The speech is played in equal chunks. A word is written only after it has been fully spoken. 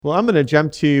Well, I'm going to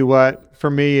jump to what for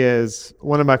me is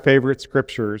one of my favorite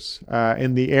scriptures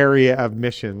in the area of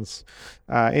missions.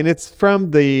 And it's from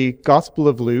the Gospel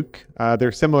of Luke. There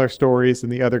are similar stories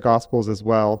in the other Gospels as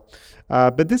well.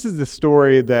 But this is the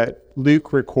story that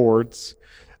Luke records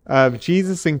of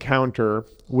Jesus' encounter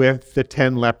with the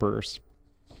 10 lepers.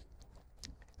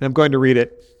 And I'm going to read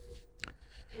it.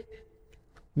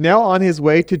 Now, on his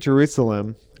way to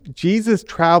Jerusalem, Jesus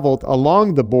traveled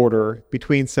along the border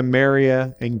between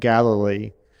Samaria and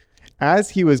Galilee. As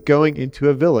he was going into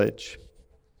a village,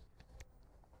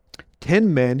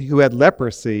 10 men who had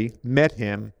leprosy met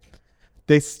him.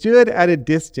 They stood at a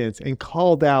distance and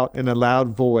called out in a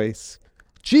loud voice,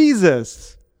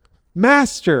 "Jesus,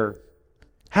 Master,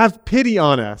 have pity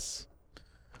on us."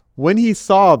 When he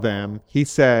saw them, he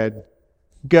said,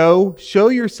 "Go, show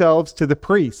yourselves to the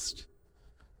priest."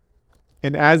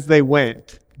 And as they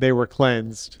went, they were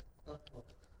cleansed.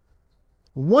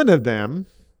 One of them,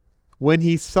 when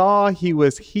he saw he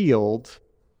was healed,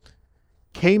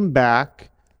 came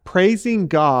back, praising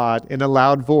God in a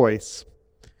loud voice.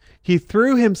 He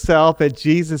threw himself at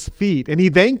Jesus' feet and he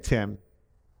thanked him.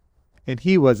 And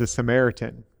he was a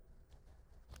Samaritan.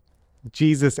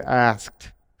 Jesus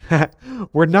asked,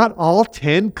 "Were not all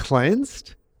 10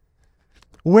 cleansed?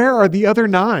 Where are the other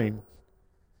 9?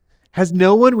 Has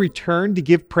no one returned to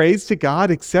give praise to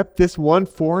God except this one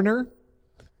foreigner?"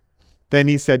 Then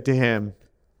he said to him,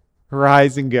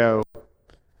 "Rise and go.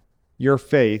 Your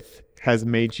faith has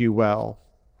made you well."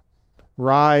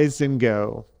 Rise and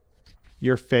go.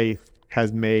 Your faith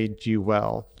has made you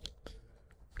well.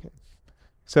 Okay.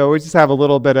 So we just have a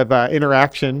little bit of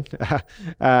interaction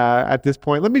at this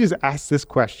point. Let me just ask this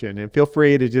question, and feel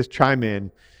free to just chime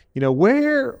in.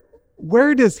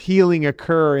 Where does healing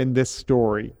occur in this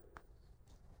story?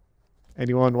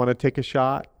 Anyone want to take a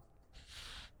shot?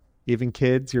 Even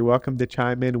kids, you're welcome to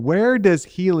chime in. Where does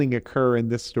healing occur in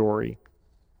this story?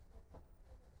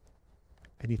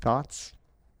 Any thoughts?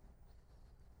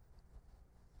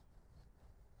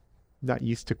 Not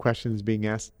used to questions being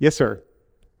asked. Yes, sir.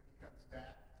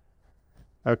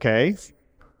 Okay.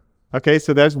 Okay,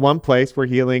 so there's one place where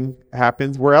healing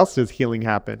happens. Where else does healing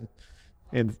happen?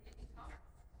 In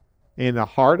the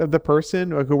heart of the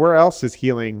person? Or where else does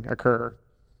healing occur?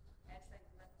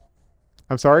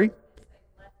 I'm sorry?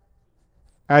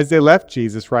 As they left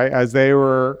Jesus, right? As they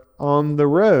were on the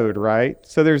road, right?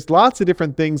 So there's lots of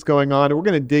different things going on. And we're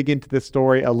going to dig into this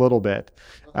story a little bit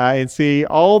and see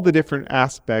all the different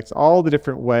aspects, all the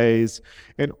different ways,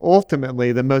 and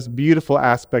ultimately the most beautiful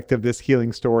aspect of this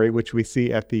healing story, which we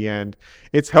see at the end.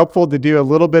 It's helpful to do a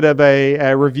little bit of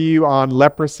a review on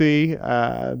leprosy.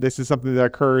 This is something that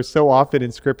occurs so often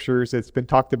in scriptures. It's been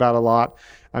talked about a lot,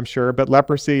 I'm sure, but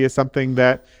leprosy is something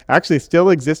that actually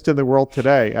still exists in the world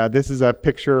today. This is a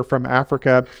picture from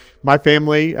Africa. My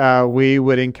family, we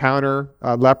would encounter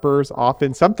lepers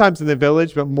often, sometimes in the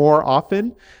village, but more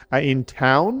often in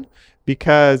town,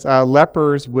 because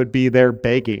lepers would be there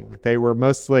begging. They were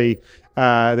mostly,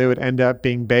 they would end up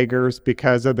being beggars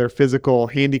because of their physical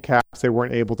handicaps. They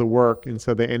weren't able to work, and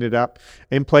so they ended up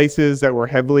in places that were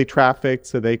heavily trafficked,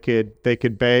 so they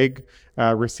could beg,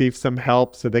 receive some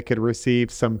help, so they could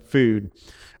receive some food.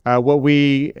 What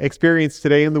we experience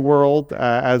today in the world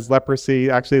as leprosy,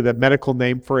 actually the medical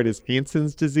name for it is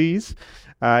Hansen's disease.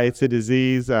 It's a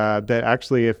disease that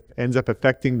actually ends up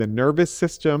affecting the nervous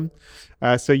system,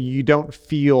 so you don't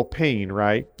feel pain,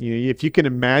 right? If you can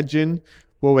imagine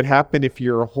what would happen if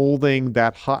you're holding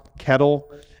that hot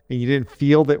kettle and you didn't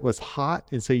feel that it was hot,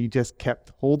 and so you just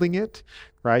kept holding it,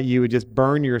 right? You would just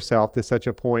burn yourself to such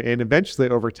a point, and eventually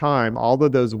over time, all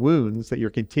of those wounds that you're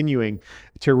continuing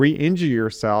to re-injure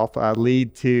yourself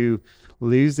lead to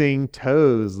losing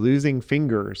toes, losing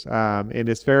fingers, and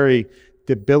it's very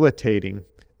debilitating,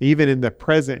 even in the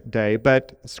present day.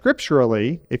 But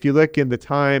scripturally, if you look in the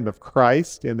time of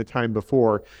Christ and the time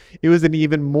before, it was an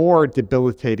even more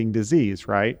debilitating disease,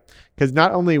 right? Because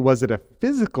not only was it a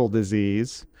physical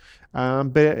disease,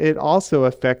 but it also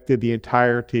affected the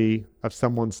entirety of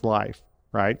someone's life,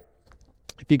 right?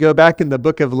 If you go back in the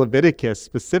book of Leviticus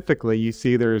specifically, you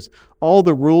see there's all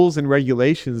the rules and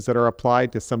regulations that are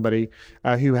applied to somebody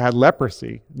who had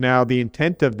leprosy. Now, the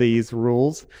intent of these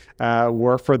rules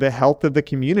were for the health of the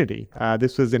community.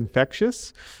 This was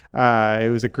infectious.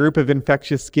 It was a group of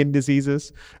infectious skin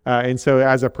diseases. And so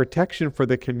as a protection for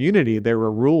the community, there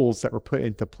were rules that were put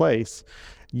into place.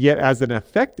 Yet as an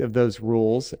effect of those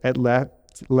rules, it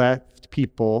left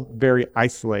people very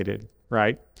isolated.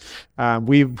 right?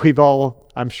 We've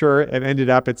all, I'm sure, have ended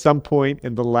up at some point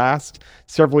in the last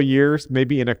several years,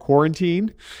 maybe in a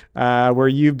quarantine, where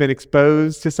you've been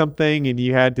exposed to something and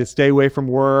you had to stay away from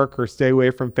work or stay away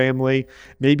from family,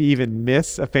 maybe even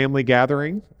miss a family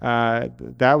gathering.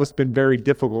 That was been very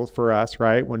difficult for us,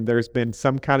 right? When there's been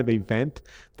some kind of event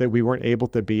that we weren't able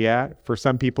to be at. For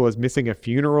some people, it's missing a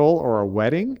funeral or a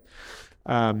wedding.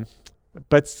 Um,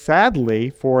 but sadly,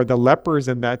 for the lepers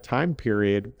in that time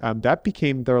period, that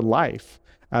became their life.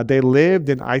 They lived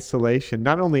in isolation,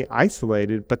 not only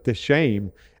isolated, but the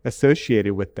shame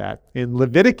associated with that. In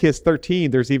Leviticus 13,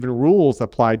 there's even rules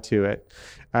applied to it.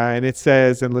 And it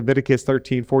says in Leviticus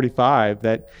 13:45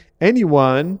 that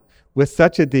anyone with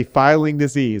such a defiling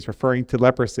disease, referring to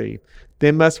leprosy,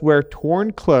 they must wear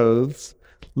torn clothes,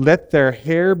 let their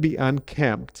hair be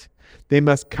unkempt. They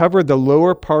must cover the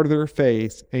lower part of their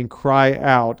face and cry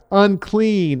out,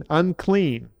 unclean,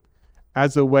 unclean,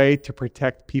 as a way to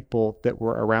protect people that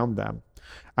were around them.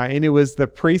 And it was the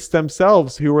priests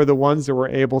themselves who were the ones that were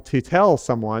able to tell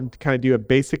someone to kind of do a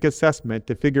basic assessment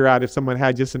to figure out if someone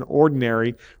had just an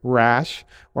ordinary rash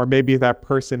or maybe that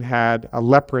person had a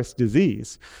leprous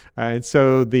disease. And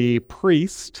so the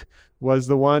priest was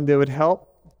the one that would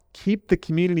help keep the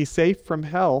community safe from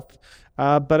health.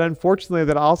 But unfortunately,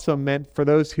 that also meant for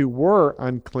those who were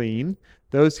unclean,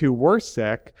 those who were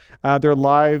sick, their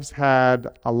lives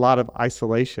had a lot of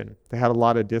isolation. They had a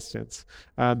lot of distance.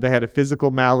 They had a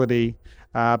physical malady,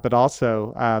 but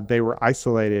also they were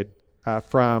isolated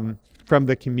from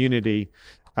the community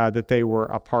that they were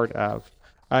a part of.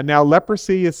 Now,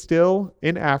 leprosy is still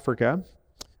in Africa,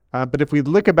 but if we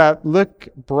look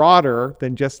broader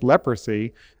than just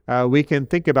leprosy, we can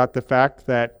think about the fact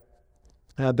that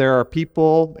there are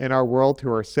people in our world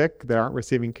who are sick that aren't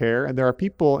receiving care, and there are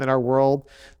people in our world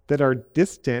that are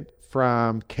distant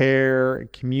from care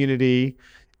and community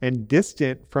and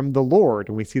distant from the Lord.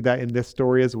 And we see that in this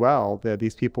story as well, that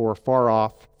these people were far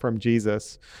off from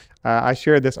Jesus. I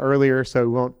shared this earlier,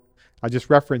 so I'll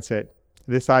just reference it.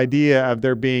 This idea of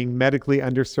there being medically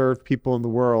underserved people in the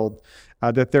world,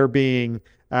 that there being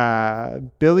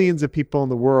billions of people in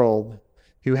the world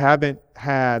who haven't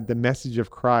had the message of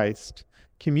Christ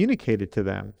communicated to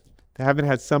them. They haven't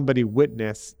had somebody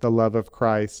witness the love of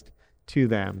Christ to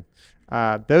them.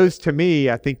 Those, to me,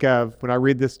 I think of when I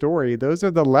read this story, those are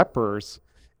the lepers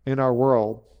in our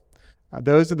world.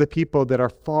 Those are the people that are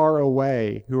far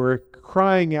away, who are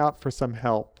crying out for some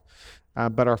help,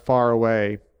 but are far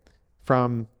away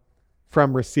from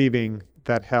receiving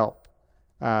that help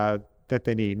that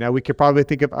they need. Now, we could probably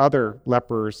think of other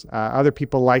lepers, other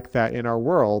people like that in our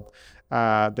world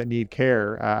that need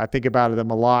care. I think about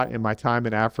them a lot in my time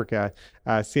in Africa,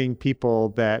 seeing people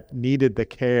that needed the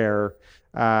care,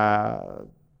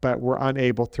 but were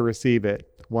unable to receive it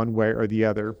one way or the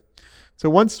other. So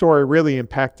one story really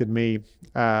impacted me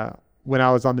when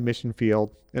I was on the mission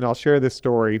field, and I'll share this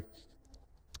story.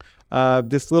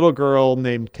 This little girl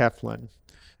named Keflin.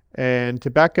 And to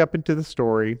back up into the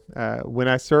story, when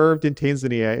I served in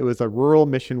Tanzania, it was a rural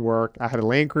mission work. I had a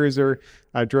Land Cruiser.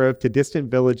 I drove to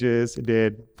distant villages,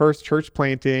 did first church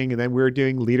planting, and then we were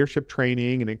doing leadership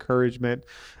training and encouragement.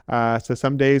 So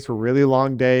some days were really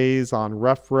long days on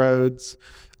rough roads.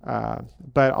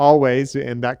 But always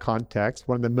in that context,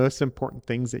 one of the most important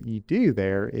things that you do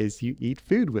there is you eat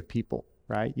food with people,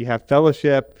 right? You have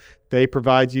fellowship. They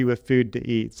provide you with food to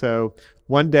eat. So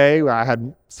one day I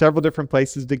had several different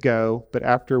places to go, but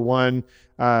after one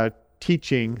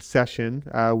teaching session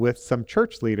with some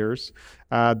church leaders,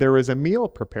 there was a meal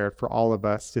prepared for all of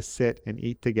us to sit and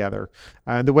eat together.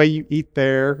 The way you eat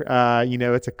there,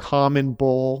 it's a common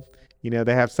bowl.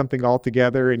 They have something all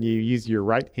together, and you use your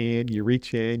right hand, you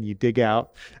reach in, you dig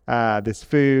out this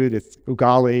food. It's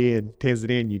ugali in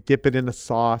Tanzania, and you dip it in a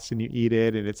sauce and you eat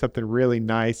it, and it's something really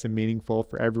nice and meaningful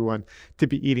for everyone to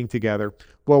be eating together.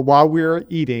 Well, while we were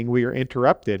eating, we were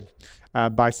interrupted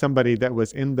by somebody that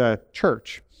was in the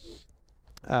church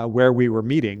where we were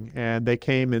meeting, and they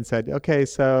came and said, okay,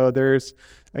 so there's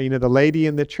the lady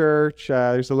in the church,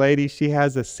 there's a lady, she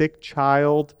has a sick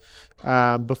child.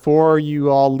 Before you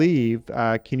all leave,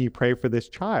 can you pray for this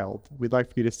child? We'd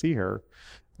like for you to see her.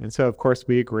 And so, of course,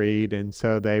 we agreed. And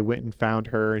so they went and found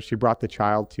her, and she brought the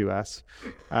child to us,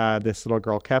 this little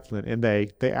girl, Keflin, and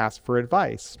they asked for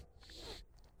advice.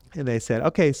 And they said,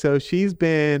 okay, so she's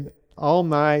been all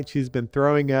night, she's been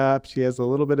throwing up, she has a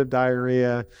little bit of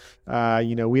diarrhea.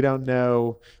 We don't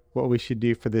know what we should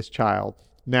do for this child.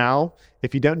 Now,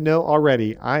 if you don't know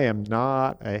already, I am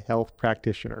not a health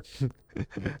practitioner.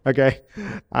 Okay.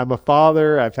 I'm a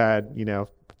father. I've had,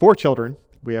 4 children.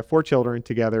 We have 4 children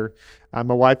together.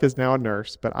 My wife is now a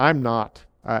nurse, but I'm not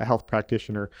a health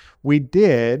practitioner. We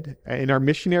did, in our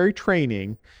missionary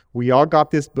training, we all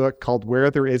got this book called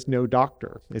Where There Is No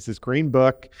Doctor. It's this green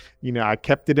book. I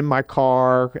kept it in my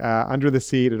car under the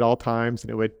seat at all times,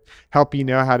 and it would help you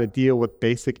know how to deal with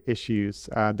basic issues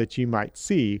that you might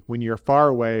see when you're far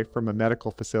away from a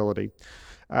medical facility.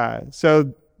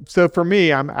 So for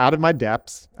me, I'm out of my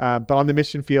depths, but on the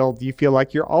mission field, you feel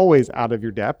like you're always out of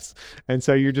your depths. And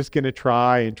so you're just going to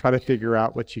try to figure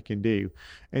out what you can do.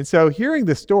 And so hearing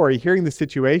the story, hearing the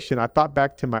situation, I thought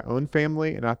back to my own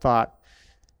family, and I thought,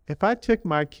 if I took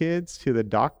my kids to the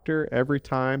doctor every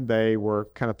time they were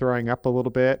kind of throwing up a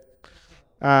little bit,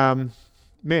 man,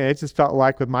 it just felt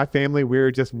like with my family, we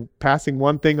were just passing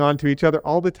one thing on to each other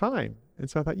all the time. And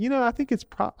so I thought, I think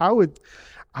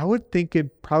I would think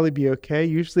it'd probably be okay.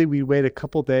 Usually we wait a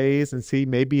couple days and see,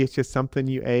 maybe it's just something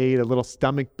you ate, a little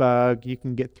stomach bug you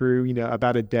can get through,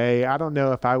 about a day. I don't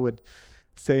know if I would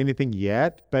say anything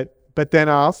yet, but then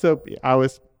I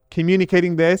was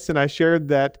communicating this, and I shared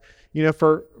that,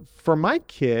 for my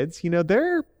kids,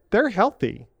 they're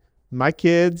healthy. My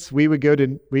kids, we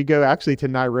go actually to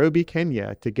Nairobi,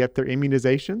 Kenya to get their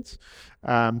immunizations.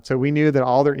 So we knew that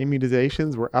all their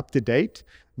immunizations were up to date.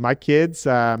 My kids,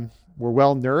 were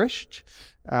well nourished.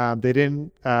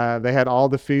 They had all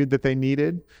the food that they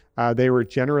needed. They were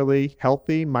generally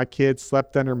healthy. My kids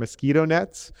slept under mosquito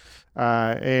nets.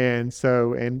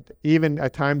 And even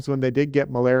at times when they did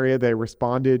get malaria, they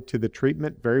responded to the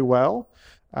treatment very well.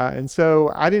 And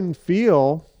so I didn't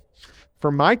feel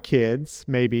for my kids,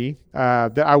 maybe,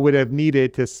 that I would have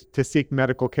needed to seek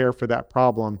medical care for that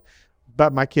problem.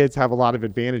 But my kids have a lot of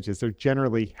advantages. They're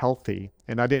generally healthy.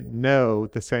 And I didn't know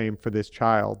the same for this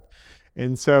child.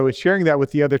 And so sharing that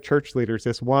with the other church leaders,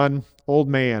 this one old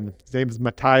man, his name is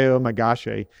Matayo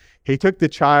Magashe, he took the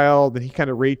child and he kind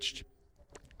of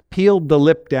peeled the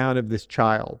lip down of this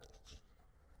child,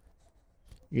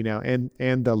 and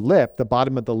the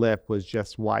bottom of the lip was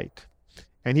just white.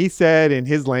 And he said in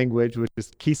his language, which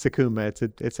is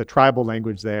Kisakuma, it's a tribal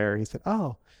language there, he said,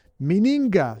 "Oh,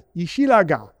 Mininga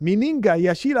Yashilaga, Mininga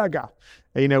Yashilaga,"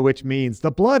 which means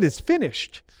the blood is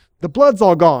finished. The blood's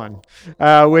all gone,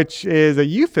 which is a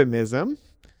euphemism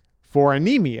for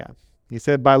anemia. He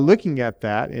said by looking at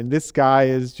that, and this guy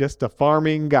is just a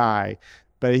farming guy,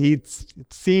 but he'd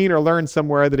seen or learned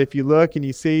somewhere that if you look and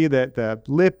you see that the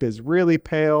lip is really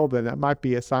pale, then that might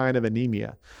be a sign of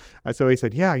anemia. So he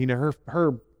said, yeah,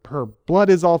 her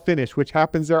blood is all finished, which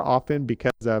happens there often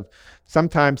because of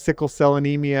sometimes sickle cell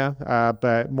anemia,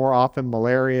 but more often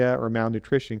malaria or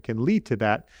malnutrition can lead to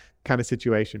that kind of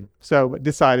situation. So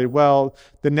decided, well,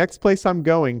 the next place I'm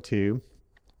going to,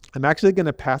 I'm actually going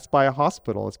to pass by a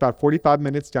hospital. It's about 45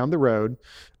 minutes down the road,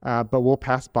 but we'll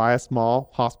pass by a small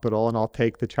hospital and I'll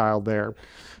take the child there.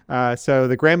 So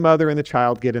the grandmother and the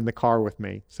child get in the car with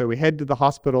me. So we head to the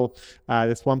hospital,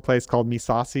 this one place called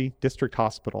Misasi District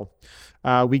Hospital.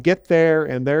 We get there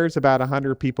and there's about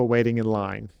 100 people waiting in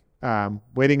line. And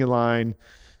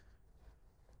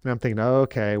I'm thinking,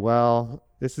 okay, well,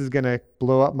 this is going to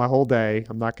blow up my whole day.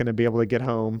 I'm not going to be able to get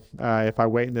home if I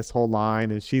wait in this whole line,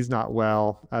 and she's not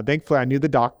well. Thankfully, I knew the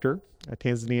doctor, a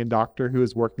Tanzanian doctor who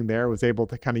was working there, was able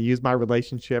to kind of use my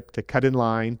relationship to cut in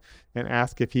line and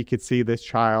ask if he could see this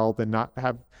child and not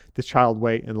have this child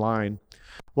wait in line.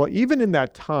 Well, even in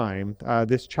that time,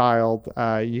 this child,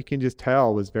 you can just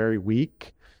tell, was very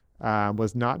weak,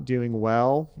 was not doing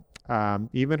well.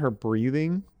 Even her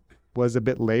breathing was a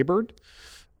bit labored.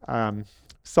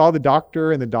 Saw the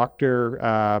doctor, and the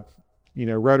doctor,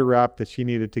 wrote her up that she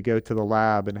needed to go to the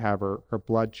lab and have her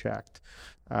blood checked,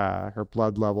 her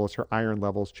blood levels, her iron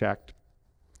levels checked.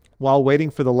 While waiting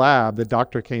for the lab, the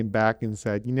doctor came back and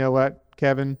said, you know what,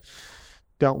 Kevin,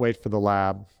 don't wait for the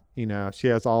lab. She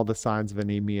has all the signs of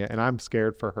anemia, and I'm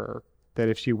scared for her that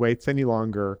if she waits any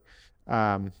longer,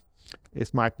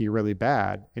 this might be really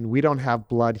bad. And we don't have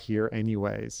blood here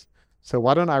anyways. So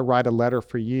why don't I write a letter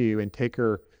for you and take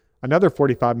her another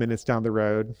 45 minutes down the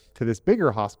road to this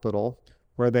bigger hospital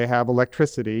where they have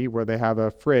electricity, where they have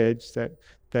a fridge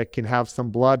that can have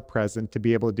some blood present to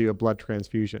be able to do a blood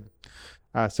transfusion.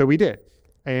 So we did.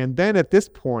 And then at this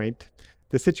point,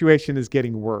 the situation is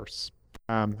getting worse.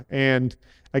 And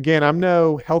again, I'm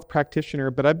no health practitioner,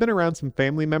 but I've been around some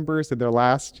family members in their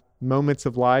last moments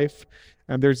of life.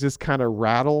 And there's this kind of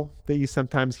rattle that you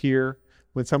sometimes hear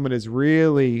when someone is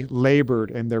really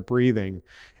labored in their breathing.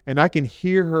 And I can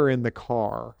hear her in the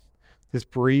car. This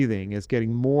breathing is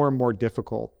getting more and more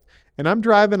difficult. And I'm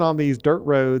driving on these dirt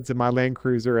roads in my Land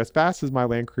Cruiser as fast as my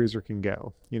Land Cruiser can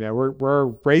go. We're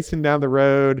racing down the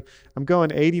road. I'm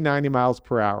going 80, 90 miles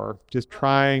per hour, just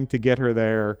trying to get her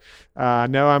there. I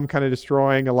know I'm kind of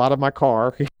destroying a lot of my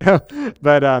car,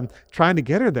 but trying to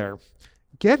get her there.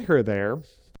 Get her there,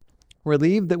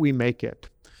 relieved that we make it.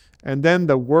 And then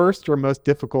the worst or most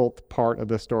difficult part of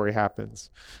the story happens.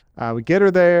 We get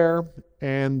her there,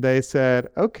 and they said,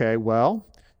 okay, well,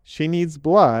 she needs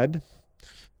blood.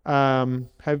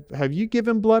 Have you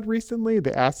given blood recently?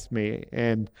 They asked me,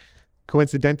 and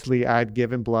coincidentally, I'd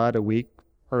given blood a week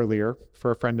earlier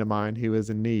for a friend of mine who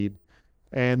was in need.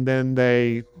 And then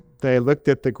they looked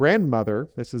at the grandmother.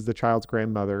 This is the child's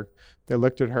grandmother. They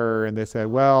looked at her and they said,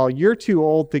 well, you're too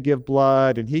old to give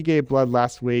blood, and he gave blood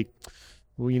last week.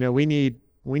 Well, we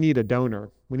need a donor.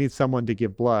 We need someone to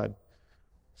give blood.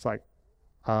 It's like,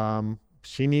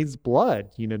 she needs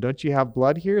blood. Don't you have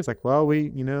blood here? It's like, well,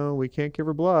 we can't give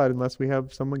her blood unless we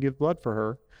have someone give blood for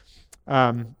her.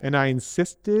 And I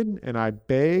insisted and I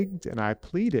begged and I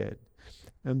pleaded,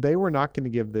 and they were not going to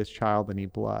give this child any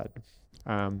blood.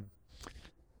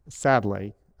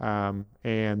 Sadly,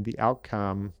 and the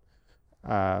outcome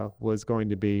was going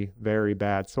to be very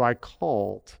bad. So I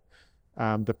called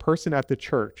the person at the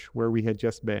church where we had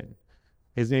just been.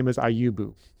 His name is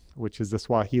Ayubu, which is the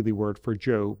Swahili word for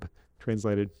Job,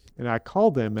 translated. And I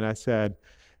called him and I said,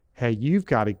 hey, you've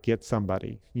got to get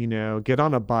somebody, get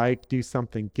on a bike, do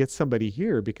something, get somebody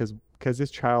here because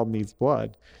this child needs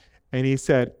blood. And he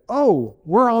said, oh,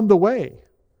 we're on the way.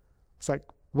 It's like,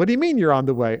 what do you mean you're on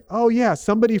the way? Oh, yeah,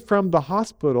 somebody from the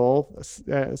hospital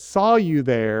saw you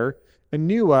there and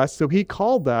knew us. So he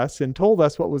called us and told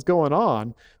us what was going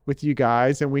on with you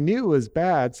guys. And we knew it was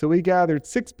bad. So we gathered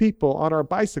 6 people on our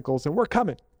bicycles and we're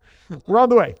coming. We're on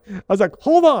the way. I was like,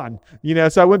 hold on.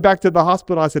 So I went back to the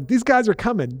hospital. I said, these guys are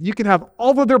coming. You can have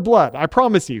all of their blood. I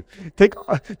promise you. Take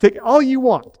all you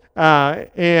want.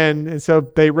 And so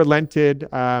they relented.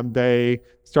 They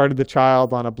started the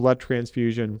child on a blood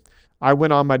transfusion. I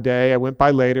went on my day. I went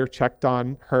by later, checked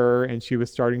on her, and she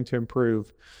was starting to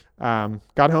improve.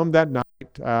 Got home that night,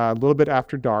 a little bit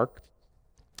after dark.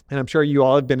 And I'm sure you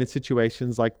all have been in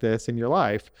situations like this in your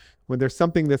life when there's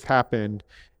something that's happened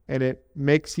and it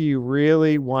makes you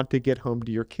really want to get home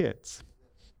to your kids.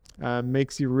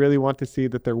 Makes you really want to see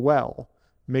that they're well.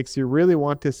 Makes you really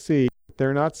want to see that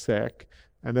they're not sick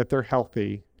and that they're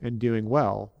healthy and doing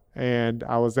well. And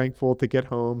I was thankful to get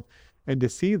home and to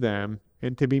see them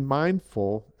and to be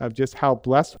mindful of just how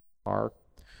blessed we are.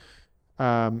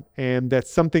 And that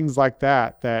some things like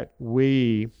that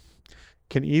we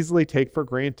can easily take for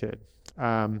granted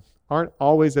aren't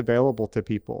always available to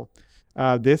people.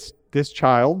 This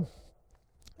child,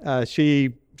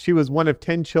 she was one of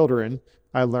 10 children,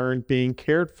 I learned, being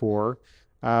cared for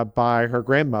by her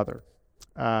grandmother.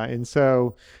 And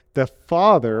so the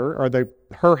father, or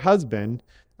her husband,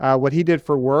 what he did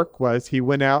for work was he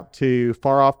went out to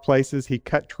far off places. He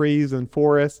cut trees and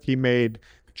forests. He made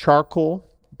charcoal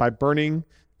by burning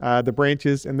the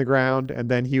branches in the ground, and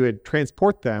then he would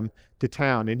transport them to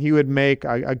town. And he would make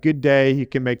a good day. He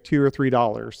can make $2 or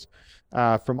 $3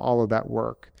 from all of that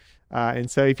work.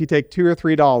 And so if you take $2 or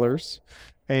 $3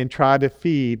 and try to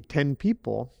feed 10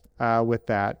 people with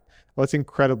that, well, it's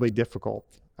incredibly difficult.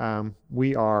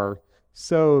 We are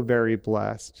so very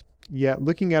blessed. Yet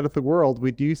looking out at the world,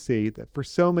 we do see that for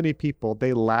so many people,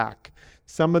 they lack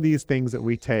some of these things that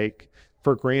we take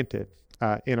for granted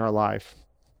in our life.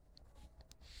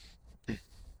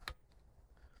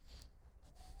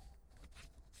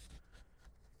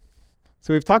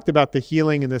 So we've talked about the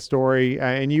healing in this story,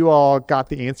 and you all got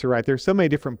the answer right. There's so many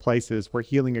different places where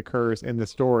healing occurs in the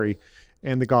story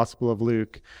in the Gospel of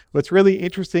Luke. What's really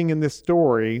interesting in this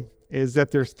story is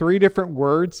that there's 3 different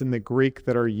words in the Greek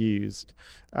that are used.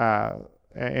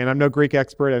 And I'm no Greek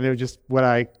expert. I know just what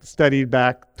I studied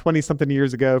back 20-something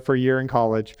years ago for a year in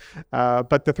college.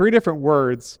 But the 3 different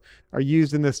words are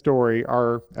used in this story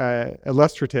are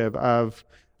illustrative of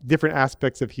different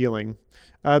aspects of healing.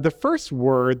 The first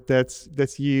word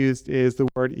that's used is the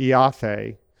word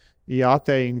iathe.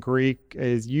 Iathe in Greek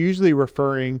is usually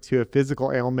referring to a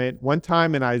physical ailment. One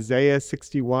time in Isaiah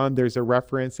 61, there's a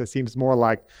reference that seems more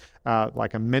like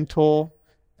a mental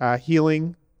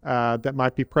healing that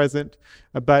might be present.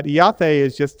 But iathe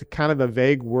is just kind of a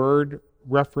vague word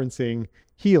referencing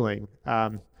healing.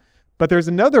 But there's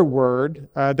another word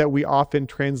that we often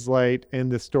translate in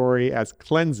the story as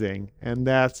cleansing, and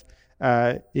that's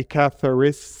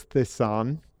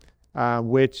ikatharisthesan,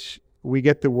 which we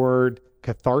get the word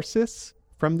catharsis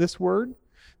from this word,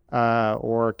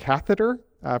 or catheter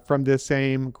from this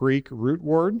same Greek root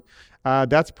word.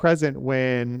 That's present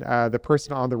when the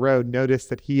person on the road noticed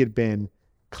that he had been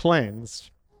cleansed.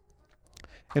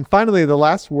 And finally, the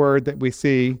last word that we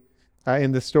see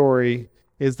in the story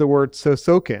is the word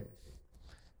sosoken.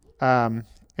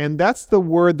 And that's the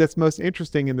word that's most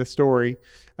interesting in the story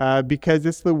because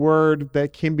it's the word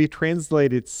that can be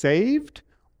translated saved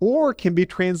or can be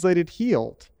translated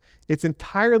healed. It's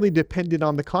entirely dependent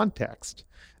on the context.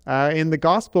 In the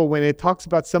gospel, when it talks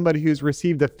about somebody who's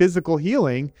received a physical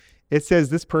healing, it says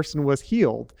this person was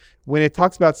healed. When it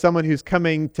talks about someone who's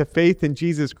coming to faith in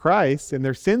Jesus Christ and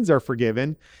their sins are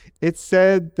forgiven, it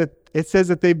says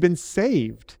that they've been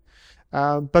saved.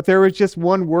 But there was just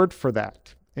one word for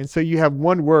that. And so you have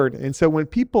one word. And so when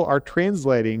people are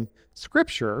translating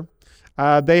scripture,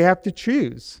 they have to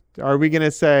choose. Are we going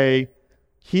to say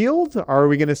healed? Or are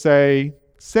we going to say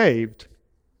saved?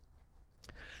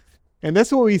 And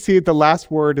that's what we see at the last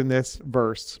word in this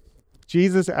verse.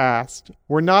 Jesus asked,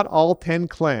 "Were not all 10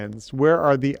 cleansed? Where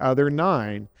are the other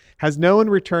 9? Has no one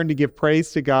returned to give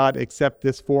praise to God except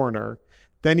this foreigner?"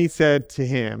 Then he said to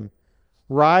him,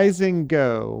 "Rise and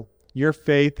go. Your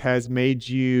faith has made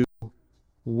you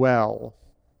well."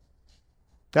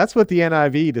 That's what the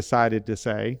NIV decided to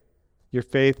say. Your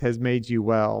faith has made you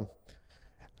well.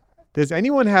 Does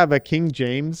anyone have a King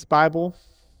James Bible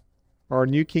or a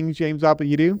New King James Bible?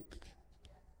 You do?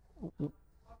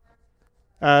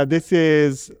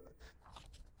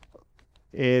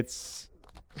 It's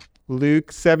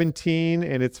Luke 17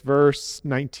 and it's verse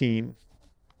 19.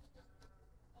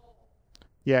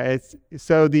 Yeah,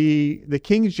 so the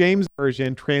King James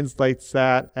Version translates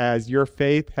that as your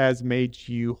faith has made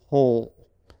you whole.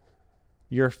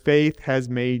 Your faith has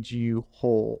made you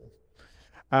whole.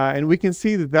 And we can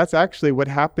see that that's actually what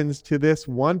happens to this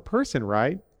one person,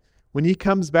 right? When he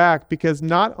comes back, because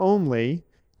not only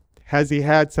has he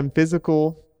had some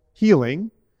physical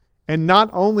healing, and not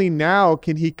only now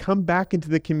can he come back into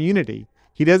the community,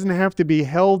 he doesn't have to be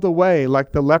held away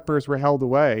like the lepers were held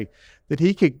away, that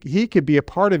he could be a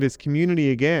part of his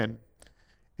community again.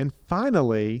 And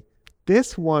finally,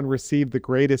 this one received the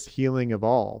greatest healing of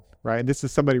all, right? And this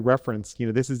is somebody referenced,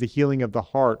 this is the healing of the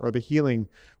heart or the healing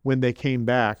when they came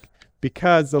back,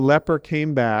 because the leper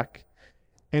came back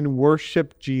and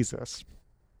worshiped Jesus,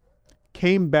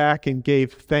 came back and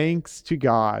gave thanks to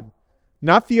God.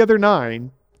 Not the other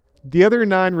 9. The other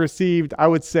 9 received, I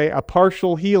would say, a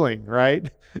partial healing, right?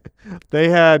 They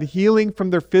had healing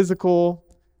from their physical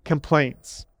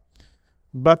complaints.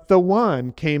 But the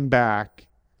one came back.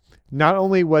 Not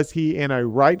only was he in a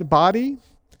right body,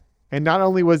 and not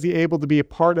only was he able to be a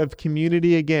part of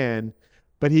community again,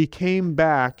 but he came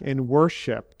back and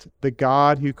worshiped the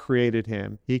God who created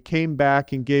him. He came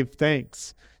back and gave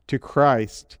thanks to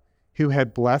Christ who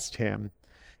had blessed him.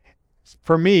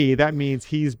 For me, that means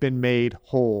he's been made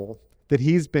whole, that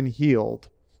he's been healed.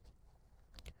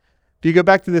 If you go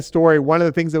back to this story, one of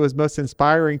the things that was most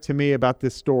inspiring to me about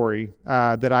this story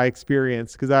that I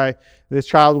experienced, because this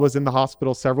child was in the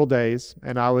hospital several days,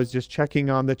 and I was just checking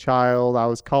on the child. I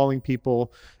was calling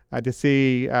people to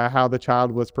see how the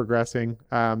child was progressing.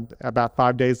 About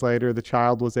 5 days later, the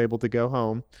child was able to go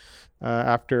home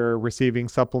after receiving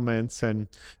supplements and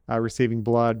receiving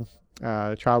blood.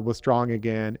 The child was strong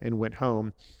again and went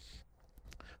home.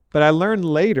 But I learned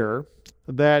later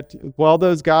that while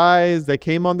those guys, they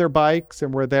came on their bikes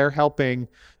and were there helping,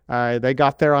 they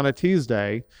got there on a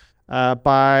Tuesday.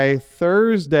 By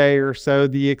Thursday or so,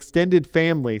 the extended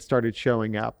family started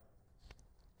showing up.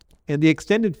 And the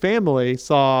extended family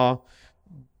saw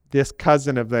this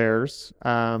cousin of theirs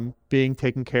being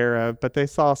taken care of, but they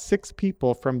saw 6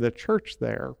 people from the church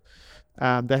there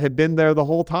that had been there the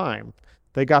whole time.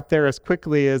 They got there as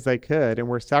quickly as they could and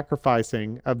were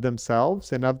sacrificing of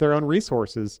themselves and of their own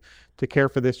resources to care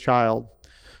for this child.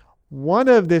 One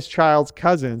of this child's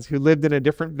cousins, who lived in a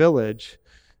different village,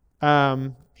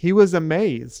 he was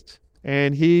amazed.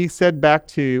 And he said back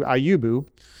to Ayubu,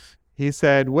 he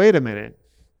said, "Wait a minute.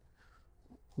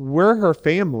 We're her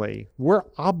family. We're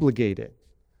obligated.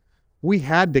 We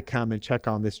had to come and check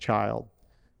on this child.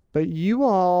 But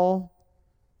you're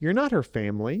not her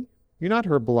family. You're not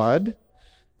her blood.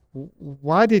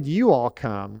 Why did you all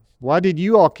come? Why did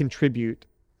you all contribute,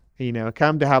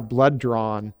 come to have blood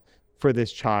drawn for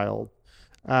this child?"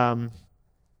 And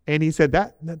he said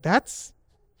that's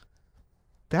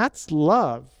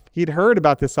love. He'd heard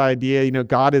about this idea,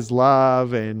 God is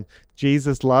love and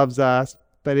Jesus loves us,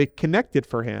 but it connected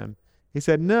for him. He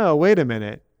said, "No, wait a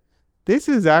minute. This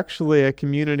is actually a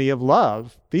community of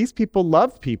love. These people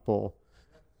love people."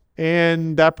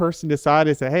 And that person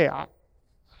decided to say, "Hey,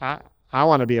 I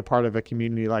want to be a part of a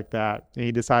community like that. And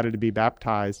he decided to be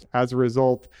baptized as a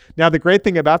result. Now, the great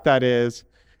thing about that is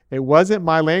it wasn't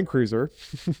my Land Cruiser,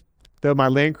 though my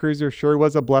Land Cruiser sure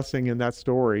was a blessing in that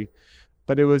story,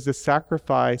 but it was the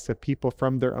sacrifice of people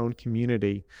from their own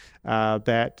community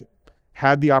that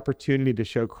had the opportunity to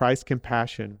show Christ's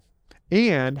compassion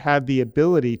and had the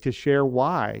ability to share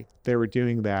why they were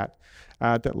doing that,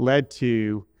 that led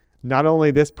to not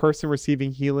only this person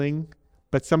receiving healing,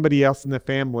 but somebody else in the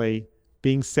family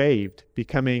being saved,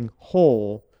 becoming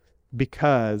whole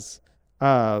because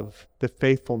of the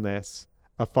faithfulness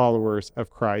of followers of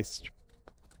Christ.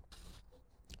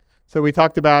 So we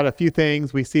talked about a few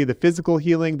things. We see the physical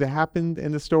healing that happened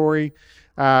in the story,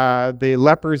 the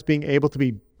lepers being able to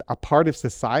be a part of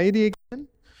society again,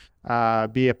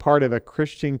 be a part of a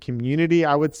Christian community,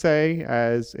 I would say,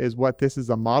 as is what this is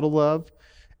a model of.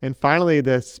 And finally,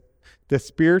 the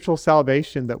spiritual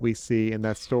salvation that we see in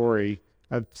that story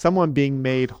of someone being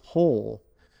made whole,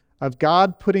 of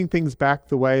God putting things back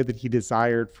the way that he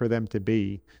desired for them to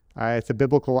be. It's a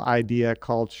biblical idea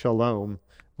called shalom,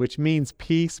 which means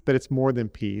peace, but it's more than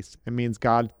peace. It means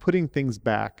God putting things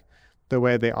back the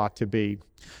way they ought to be.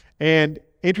 And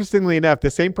interestingly enough, the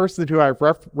same person who I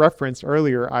referenced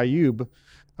earlier,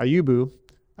 Ayubu,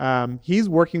 he's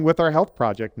working with our health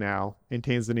project now in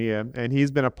Tanzania, and he's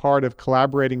been a part of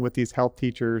collaborating with these health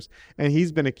teachers, and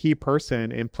he's been a key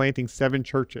person in planting 7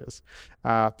 churches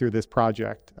through this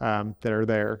project that are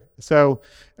there. So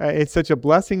it's such a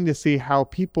blessing to see how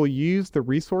people use the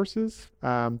resources,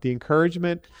 the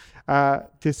encouragement,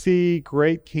 to see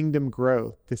great kingdom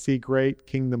growth, to see great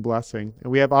kingdom blessing.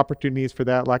 And we have opportunities for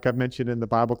that, like I mentioned in the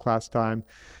Bible class time,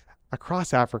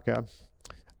 across Africa.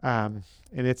 And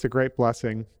it's a great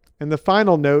blessing. And the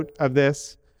final note of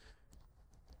this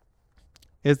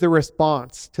is the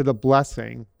response to the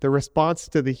blessing, the response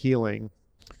to the healing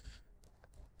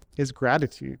is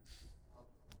gratitude.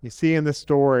 You see in the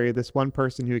story, this one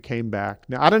person who came back.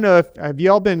 Now, I don't know have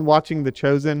you all been watching The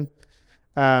Chosen?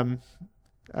 I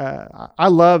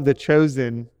love The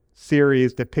Chosen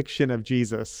series depiction of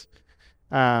Jesus.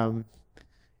 And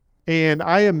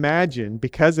I imagine,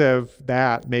 because of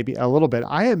that, maybe a little bit,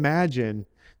 I imagine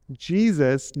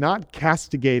Jesus not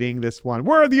castigating this one.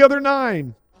 Where are the other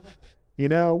 9?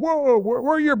 Whoa,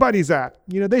 where are your buddies at?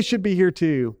 They should be here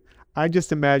too. I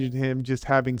just imagine him just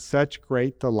having such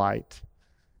great delight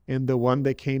in the one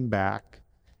that came back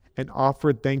and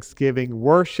offered thanksgiving,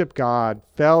 worshiped God,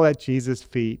 fell at Jesus'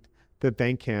 feet to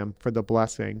thank him for the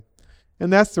blessing.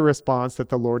 And that's the response that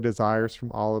the Lord desires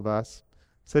from all of us.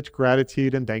 Such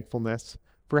gratitude and thankfulness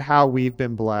for how we've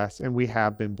been blessed, and we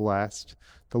have been blessed.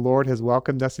 The Lord has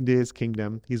welcomed us into his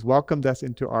kingdom. He's welcomed us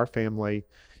into our family,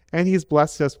 and he's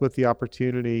blessed us with the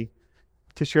opportunity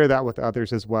to share that with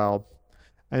others as well.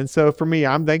 And so for me,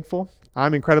 I'm thankful.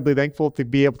 I'm incredibly thankful to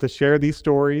be able to share these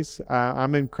stories.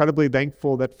 I'm incredibly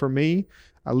thankful that for me,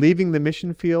 leaving the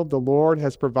mission field, the Lord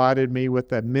has provided me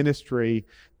with a ministry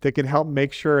that can help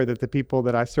make sure that the people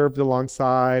that I served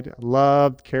alongside,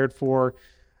 loved, cared for,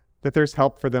 that there's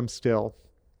help for them still.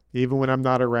 Even when I'm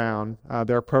not around,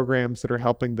 there are programs that are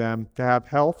helping them to have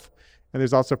health, and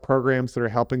there's also programs that are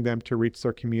helping them to reach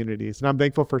their communities. And I'm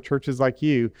thankful for churches like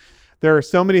you. There are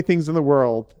so many things in the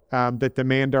world that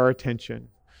demand our attention.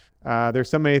 There's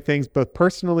so many things, both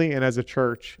personally and as a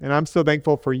church. And I'm so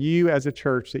thankful for you as a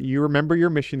church that you remember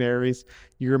your missionaries,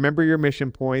 you remember your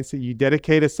mission points, that you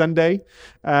dedicate a Sunday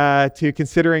to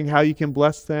considering how you can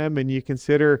bless them, and you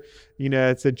consider,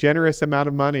 it's a generous amount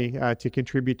of money to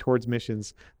contribute towards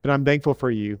missions. But I'm thankful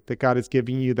for you that God is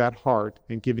giving you that heart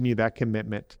and giving you that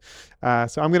commitment.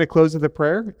 So I'm going to close with a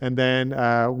prayer, and then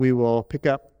we will pick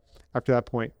up after that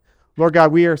point. Lord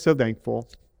God, we are so thankful.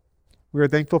 We are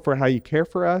thankful for how you care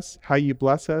for us, how you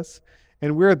bless us,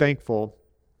 and we're thankful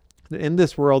that in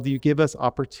this world you give us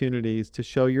opportunities to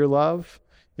show your love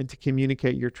and to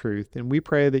communicate your truth. And we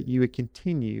pray that you would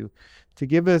continue to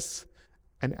give us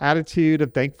an attitude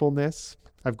of thankfulness,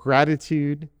 of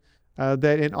gratitude,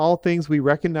 that in all things we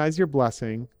recognize your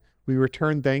blessing, we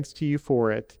return thanks to you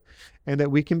for it, and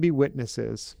that we can be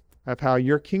witnesses of how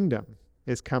your kingdom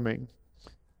is coming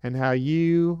and how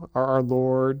you are our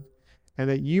Lord, and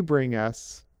that you bring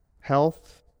us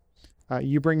health,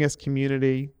 you bring us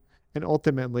community, and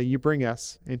ultimately you bring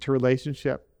us into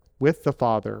relationship with the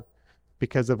Father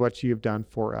because of what you have done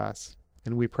for us.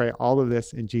 And we pray all of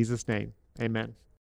this in Jesus' name. Amen.